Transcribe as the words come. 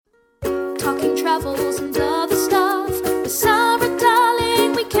talking travels and other stuff. With Sarah,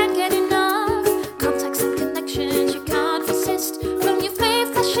 darling, we can't get enough. Contacts and connections you can't resist. From your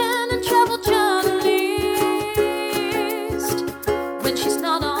fave fashion and travel journalist. When she's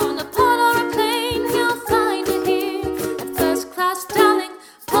not on a pod or a plane, you'll find her here at First Class Darling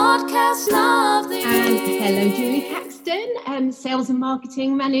Podcast of the Year. And hello, Julie Caxton, Sales and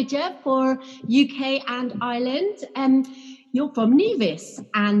Marketing Manager for UK and Ireland. You're from Nevis,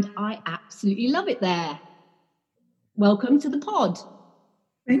 and I absolutely love it there. Welcome to the pod.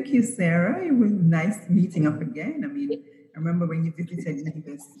 Thank you, Sarah. It was nice meeting up again. I mean, I remember when you visited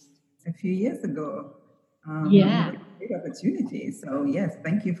Nevis a few years ago. Yeah. Great opportunity. So, yes,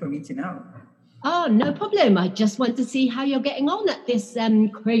 thank you for reaching out. Oh, no problem. I just want to see how you're getting on at this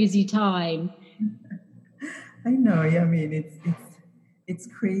crazy time. I know. Yeah, I mean, it's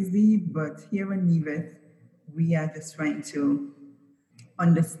crazy, but here in Nevis, we are just trying to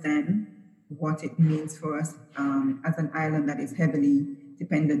understand what it means for us as an island that is heavily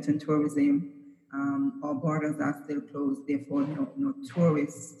dependent on tourism. Our borders are still closed, therefore no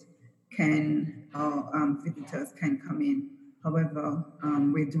tourists can or visitors can come in. However,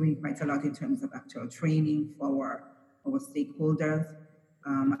 we're doing quite a lot in terms of actual training for our stakeholders.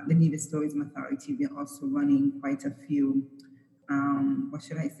 At the Nevis Tourism Authority, we're also running quite a few,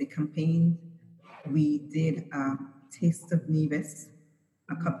 campaigns. We did a Taste of Nevis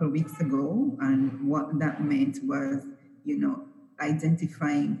a couple of weeks ago, and what that meant was,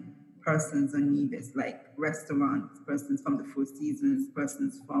 identifying persons on Nevis, like restaurants, persons from the Four Seasons,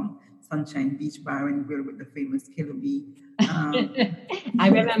 persons from Sunshine Beach Bar and Grill with the famous Killer Bee. I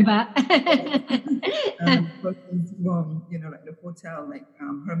remember. Persons from, like the hotel, like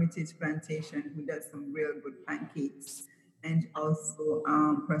Hermitage Plantation, who does some real good pancakes, and also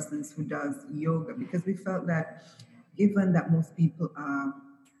persons who does yoga, because we felt that given that most people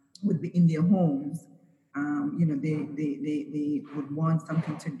would be in their homes, they would want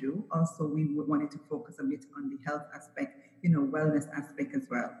something to do. Also, we wanted to focus a bit on the health aspect, wellness aspect as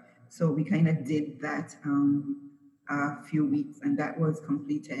well. So we kind of did that a few weeks, and that was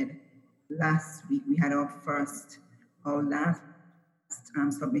completed last week. We had our last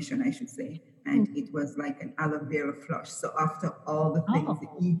submission, I should say, and it was like an aloe vera flush. So after all the things, the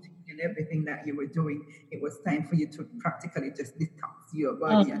eating and everything that you were doing, it was time for you to practically just detox your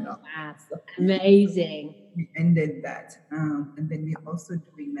body and all. So amazing. We ended that, and then we're also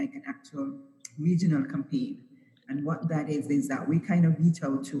doing like an actual regional campaign. And what that is that we kind of reach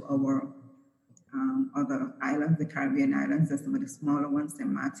out to our other islands, the Caribbean islands, some of the smaller ones, St.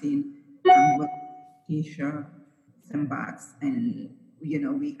 Martin, Acacia, St. Barts, and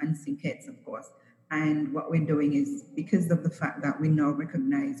and St. Kitts, of course. And what we're doing is, because of the fact that we now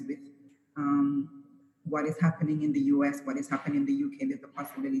recognize with what is happening in the US, what is happening in the UK, there's a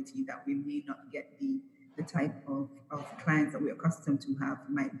possibility that we may not get the type of clients that we're accustomed to have,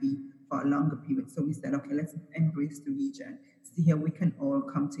 might be for a longer period. So we said, okay, let's embrace the region, see how we can all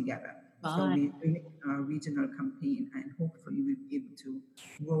come together. So we're doing a regional campaign, and hopefully we'll be able to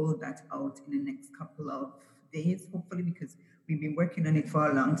roll that out in the next couple of days, hopefully, because we've been working on it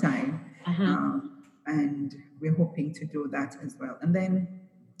for a long time. And we're hoping to do that as well. And then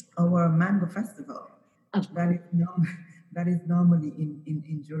our Mango Festival, that is normally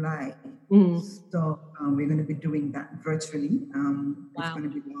in July. So we're going to be doing that virtually. It's going to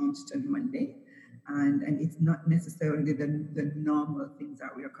be launched on Monday. And it's not necessarily the normal things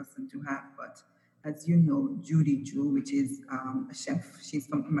that we're accustomed to have, but as you know, Judy Jew, which is a chef, she's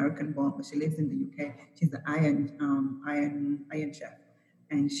from American born, but she lives in the UK. She's an Iron chef,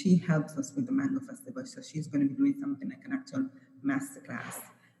 and she helps us with the Mango Festival. So she's going to be doing something like an actual masterclass,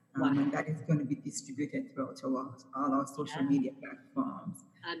 and that is going to be distributed throughout all our social media platforms.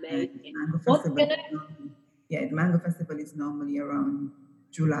 Amazing. The Mango Festival is normally around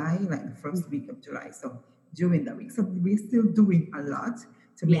July, like the first week of July. So during that week, so we're still doing a lot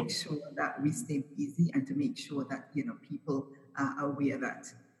to make sure that we stay busy and to make sure that people are aware that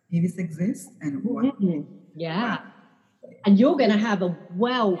Nevis exists and what. And you're going to have a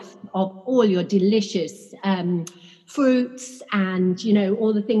wealth of all your delicious fruits and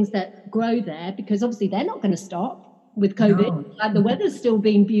all the things that grow there, because obviously they're not going to stop with COVID. Like the weather's still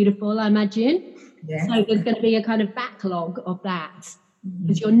being beautiful, I imagine. So there's going to be a kind of backlog of that,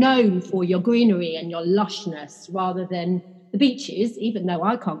 because you're known for your greenery and your lushness rather than the beaches, even though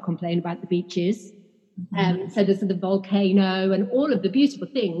I can't complain about the beaches. So there's the volcano and all of the beautiful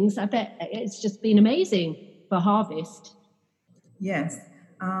things. I bet it's just been amazing for harvest. Yes,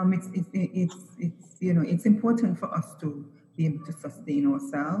 it's important for us to be able to sustain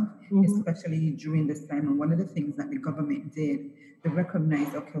ourselves, especially during this time. And one of the things that the government did, they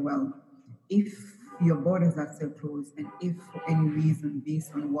recognized, okay, well, if your borders are still closed, and if for any reason,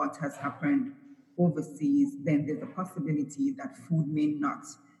 based on what has happened overseas, then there's a possibility that food may not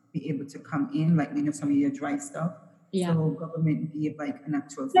be able to come in, like some of your dry stuff. Yeah. So government gave like an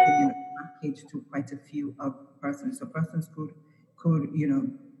actual stimulus package to quite a few of persons. So persons could go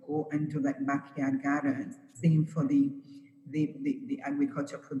and do like backyard gardens. Same for the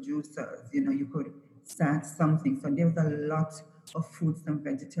agriculture producers. You could start something. So there's a lot of fruits and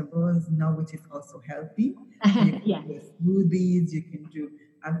vegetables now, which is also healthy. So you can do smoothies. You can do.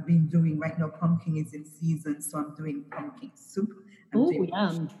 I've been doing right now. Pumpkin is in season, so I'm doing pumpkin soup. Oh,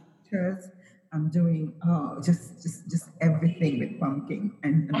 yum! I'm doing just everything with pumpkin,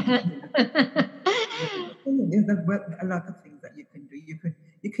 and there's a lot of things that you can do. You could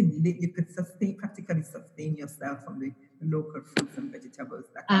practically sustain yourself from the local fruits and vegetables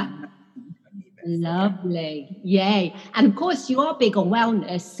that are not lovely. Yay. And of course you are big on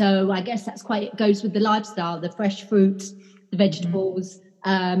wellness, so I guess it goes with the lifestyle, the fresh fruits, the vegetables,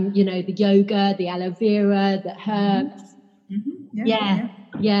 the yoga, the aloe vera, the herbs.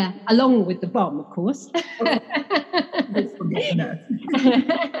 Yeah, along with the bomb, of course.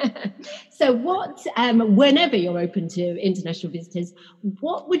 So what, whenever you're open to international visitors,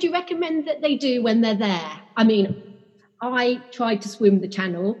 what would you recommend that they do when they're there? I mean, I tried to swim the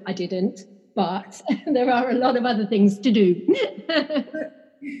channel, I didn't, but there are a lot of other things to do.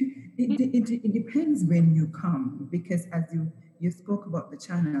 It depends when you come, because as you spoke about the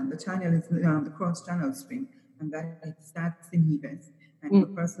channel is the cross channel stream, and that it starts in Nevis. And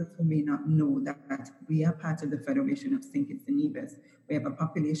for persons who may not know that we are part of the Federation of St. Kitts and Nevis, we have a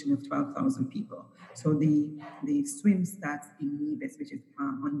population of 12,000 people. So the swim starts in Nevis, which is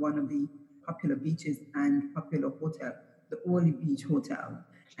on one of the popular beaches and popular hotel, the Orly Beach Hotel,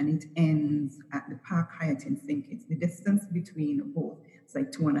 and it ends at the Park Hyatt in St. Kitts. The distance between both is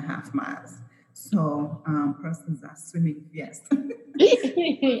like 2.5 miles. So persons are swimming, yes.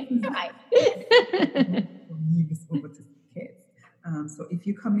 Right. From Nevis over to St. Kitts. So if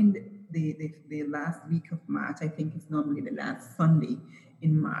you come in the last week of March, I think it's normally the last Sunday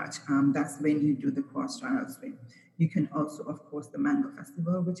in March, that's when you do the cross channel swim. You can also, of course, the Mango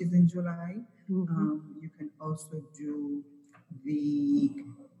Festival, which is in July. You can also do the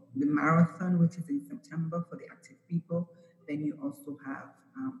marathon, which is in September for the active people. Then you also have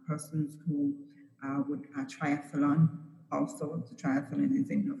persons who would triathlon. Also, the triathlon is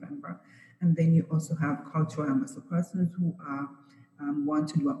in November. And then you also have cultural, so persons who want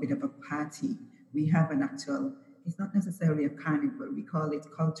to do a bit of a party. We have an actual, it's not necessarily a carnival, we call it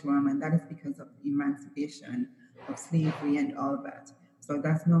cultural, and that is because of the emancipation of slavery and all that. So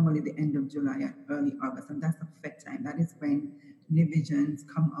that's normally the end of July and early August, and that's a fete time. That is when Nivisians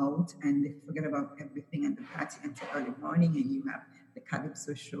come out and they forget about everything and the party until early morning, and you have the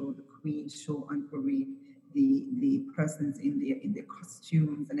Calypso show, the Queen show on parade, the persons in the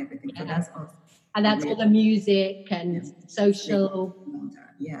costumes and everything. So that's also, and that's all the music and social.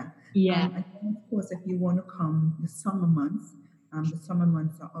 Yeah. And then of course, if you want to come the summer months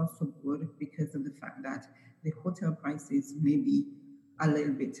are also good because of the fact that the hotel prices may be a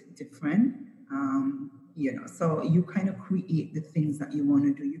little bit different. So you kind of create the things that you want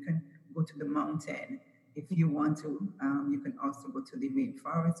to do. You can go to the mountain if you want to. You can also go to the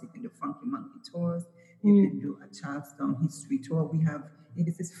rainforest. You can do Funky Monkey tours. You can do a Charlestown history tour.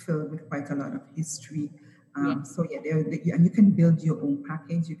 This is filled with quite a lot of history. So and you can build your own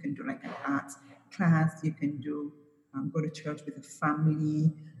package. You can do like an art class. You can do go to church with a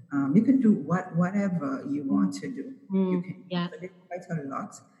family. You can do whatever you want to do. You can. So there's quite a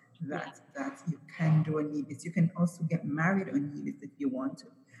lot that you can do on Nevis. You can also get married on Nevis if you want to,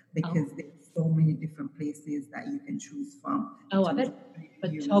 because there's so many different places that you can choose from. I bet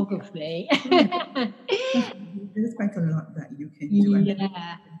photography. There's quite a lot that you can do. And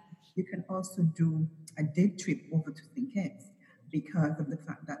you can also do a day trip over to St. Kitts because of the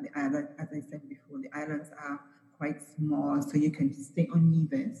fact that the island, as I said before, the islands are quite small, so you can stay on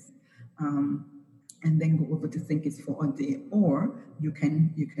Nevis and then go over to St. Kitts for a day, or you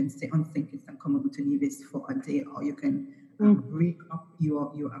can stay on St. Kitts and come over to Nevis for a day, or you can break up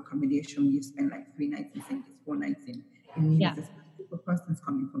your accommodation. You spend like 3 nights in St. Kitts, 4 nights in Nevis, especially for persons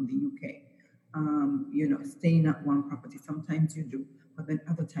coming from the UK. Staying at one property. Sometimes you do, but then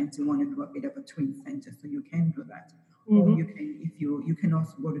other times you want to do a bit of a twin center, so you can do that. Or you can, you can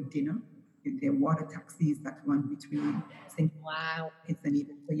also go to dinner. There are water taxis that run between St. Kitts and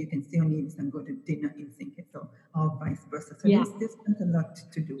Nevis, so you can stay on Nevis and go to dinner in St. Kitts, or vice versa. So there's quite a lot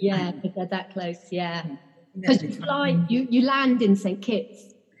to do. Because they're that close. Because you land in St.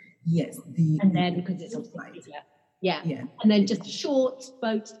 Kitts. Yes, and then because it's also easier. Yeah. Yeah. And then just short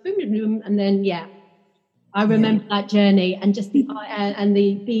boats, boom, boom, boom, and then I remember that journey, and just the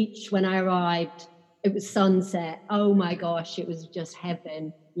beach when I arrived. It was sunset. Oh my gosh, it was just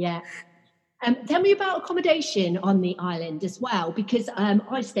heaven. Yeah. Tell me about accommodation on the island as well, because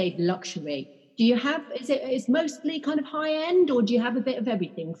I stayed luxury. Do you have? Is mostly kind of high end, or do you have a bit of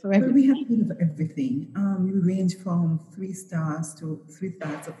everything for Well, everybody? we have a bit of everything. We range from 3 stars to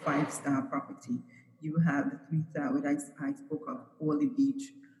 5-star property. You have the 3 star, which I spoke of, Orly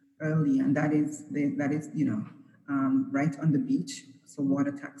Beach earlier, and that is right on the beach. So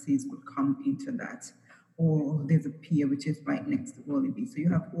water taxis would come into that. Or there's a pier which is right next to Orly Beach. So you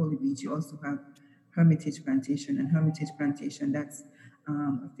have Orly Beach. You also have Hermitage Plantation, and Hermitage Plantation, that's a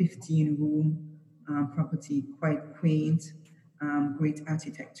 15-room property, quite quaint, great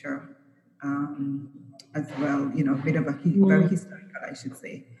architecture as well. You know, a bit of a very historical, I should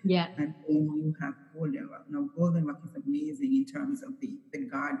say. Yeah. And then you have Golden Rock. Now, Golden Rock is amazing in terms of the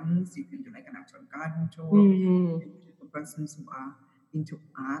gardens. You can do like an actual garden tour. For persons who are into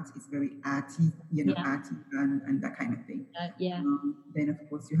art, it's very arty, arty and that kind of thing. Then, of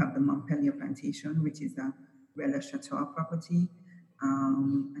course, you have the Montpelier Plantation, which is a Rella Chateau property.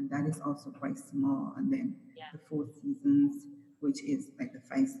 And that is also quite small. And then the Four Seasons, which is like the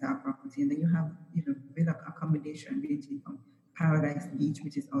 5-star property. And then you have, villa accommodation ranging from Paradise Beach,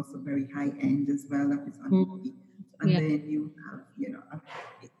 which is also very high end as well. That is on the beach. And then you have,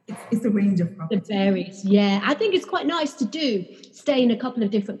 it's a range of properties. It varies, I think it's quite nice to stay in a couple of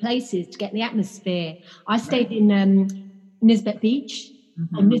different places to get the atmosphere. I stayed in Nisbet Beach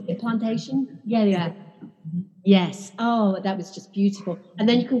and Nisbet Plantation. Yes. Oh, that was just beautiful. And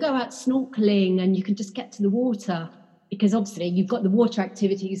then you can go out snorkeling and you can just get to the water, because obviously you've got the water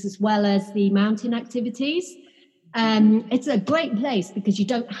activities as well as the mountain activities. It's a great place because you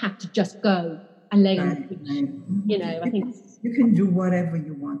don't have to just go and lay on the beach. I think you can do whatever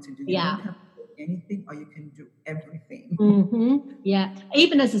you want to do. You don't have to do anything, or you can do everything.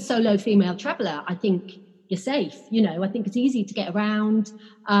 Even as a solo female traveller, I think you're safe. I think it's easy to get around.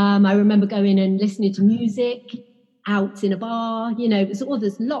 I remember going and listening to music out in a bar.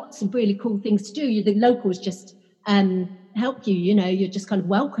 There's lots of really cool things to do. The locals just help you. You're just kind of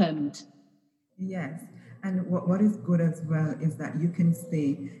welcomed. Yes. And what is good as well is that you can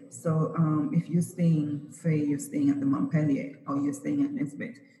stay. So if you're staying at the Montpelier, or you're staying at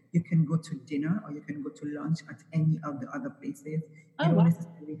Nisbet, you can go to dinner or you can go to lunch at any of the other places. You don't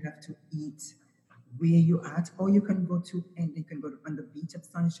necessarily have to eat where you're at, or you can go on the beach of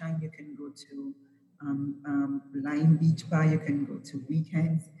Sunshine. You can go to Lime Beach Bar. You can go to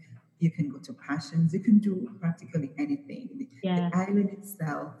Weekends. You can go to Passions. You can do practically anything. The island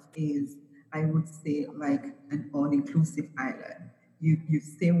itself is, I would say, like an all-inclusive island. You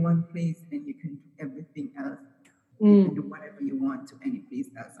stay one place and you can do everything else. You can do whatever you want to any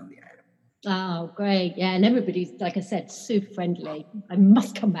place else on the island. Oh, great. Yeah, and everybody's, like I said, super friendly. I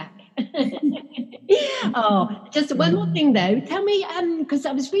must come back. Just one more thing though. Tell me, because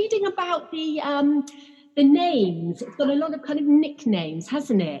I was reading about the names. It's got a lot of kind of nicknames,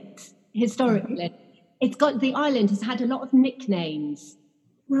 hasn't it? Historically. The island has had a lot of nicknames.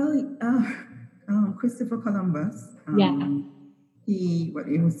 Well, Christopher Columbus, he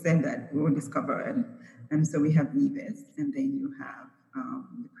was said that we were discovered, and so we have Nevis, and then you have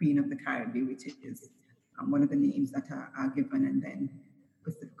the Queen of the Caribbean, which is one of the names that are given, and then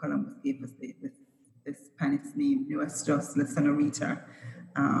Christopher Columbus gave us the Spanish name, Nuestros La Senorita.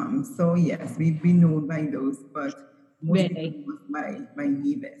 So yes, we've been known by those, but mostly by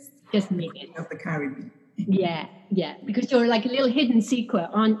Nevis, just Nevis Queen of the Caribbean. Yeah, because you're like a little hidden secret,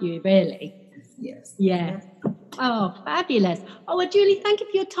 aren't you, really? Yes. Yeah. Oh, fabulous. Oh, well, Julie, thank you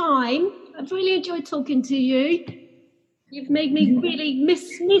for your time. I've really enjoyed talking to you. You've made me really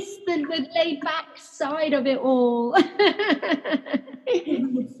miss the laid-back side of it all. I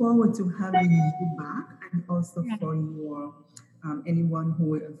look forward to having you back, and also for your anyone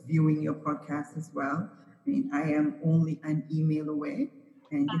who is viewing your podcast as well. I mean, I am only an email away.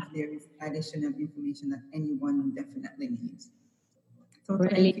 And if there is additional information that anyone definitely needs. So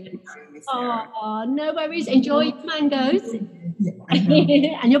thank you for having me, Sarah. Oh, no worries. Enjoy your mangoes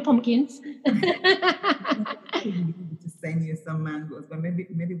and your pumpkins. To send you some mangoes, but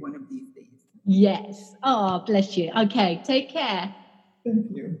maybe one of these days. Yes. Oh, bless you. Okay, take care.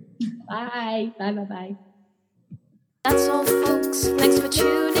 Thank you. Bye. Bye. That's all, folks. Thanks for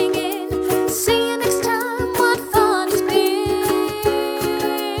tuning in. See you next time. What fun it's been.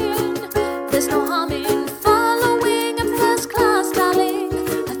 There's no harm in